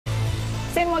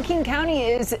San Joaquin County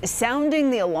is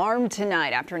sounding the alarm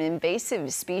tonight after an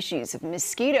invasive species of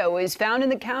mosquito is found in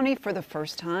the county for the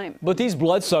first time. But these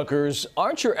bloodsuckers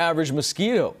aren't your average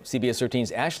mosquito. CBS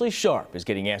 13's Ashley Sharp is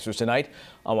getting answers tonight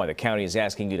on why the county is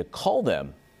asking you to call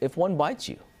them if one bites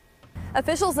you.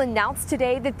 Officials announced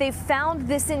today that they found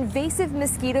this invasive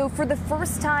mosquito for the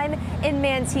first time in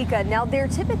Manteca. Now, they're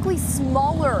typically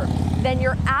smaller than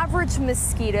your average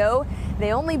mosquito.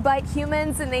 They only bite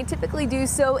humans, and they typically do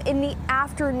so in the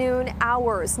afternoon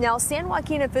hours. Now, San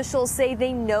Joaquin officials say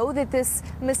they know that this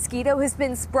mosquito has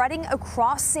been spreading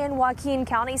across San Joaquin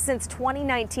County since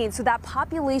 2019, so that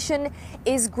population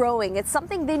is growing. It's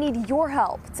something they need your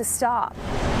help to stop.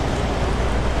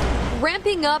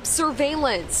 Ramping up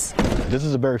surveillance. This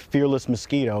is a very fearless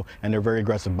mosquito, and they're very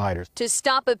aggressive biters. To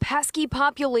stop a pesky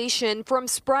population from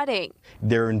spreading.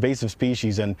 They're invasive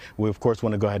species, and we, of course,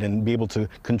 want to go ahead and be able to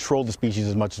control the species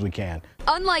as much as we can.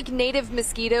 Unlike native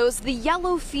mosquitoes, the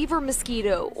yellow fever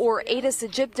mosquito, or Aedes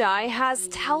aegypti, has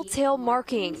telltale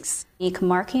markings. Unique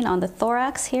marking on the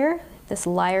thorax here, this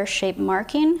lyre-shaped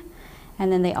marking.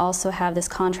 And then they also have this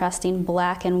contrasting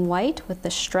black and white with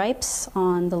the stripes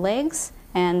on the legs.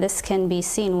 And this can be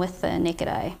seen with the naked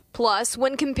eye. Plus,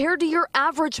 when compared to your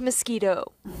average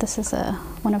mosquito. This is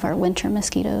one of our winter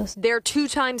mosquitoes. They're 2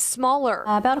 times smaller.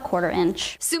 About a 1/4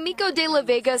 inch. Sumiko de la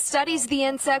Vega studies the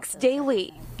insects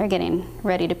daily. They're getting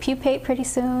ready to pupate pretty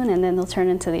soon, and then they'll turn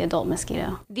into the adult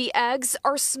mosquito. The eggs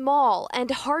are small and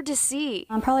hard to see.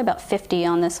 Probably about 50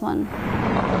 on this one.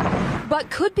 But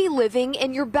could be living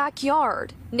in your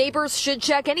backyard. Neighbors should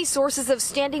check any sources of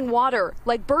standing water,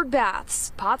 like bird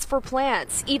baths, pots for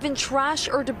plants, even trash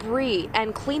or debris,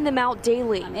 and clean them out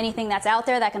daily. Anything that's out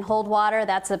there that can hold water,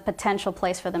 that's a potential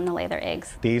place for them to lay their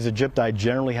eggs. The Aedes aegypti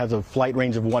generally has a flight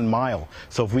range of 1 mile.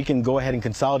 So if we can go ahead and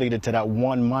consolidate it to that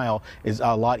 1 mile, is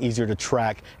a lot easier to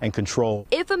track and control.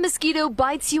 If a mosquito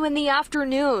bites you in the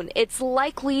afternoon, it's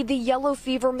likely the yellow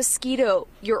fever mosquito.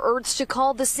 You're urged to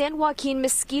call the San Joaquin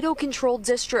Mosquito Control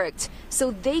District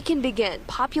so they can begin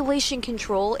population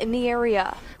control in the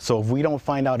area. So if we don't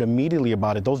find out immediately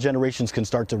about it, those generations can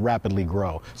start to rapidly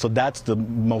grow. So that's the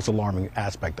most alarming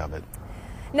aspect of it.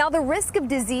 Now, the risk of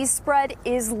disease spread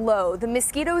is low. The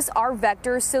mosquitoes are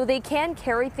vectors, so they can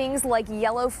carry things like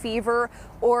yellow fever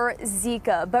or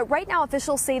Zika. But right now,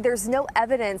 officials say there's no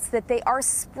evidence that they are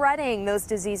spreading those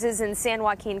diseases in San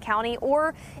Joaquin County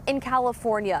or in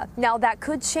California. Now, that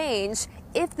could change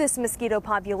if this mosquito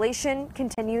population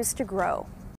continues to grow.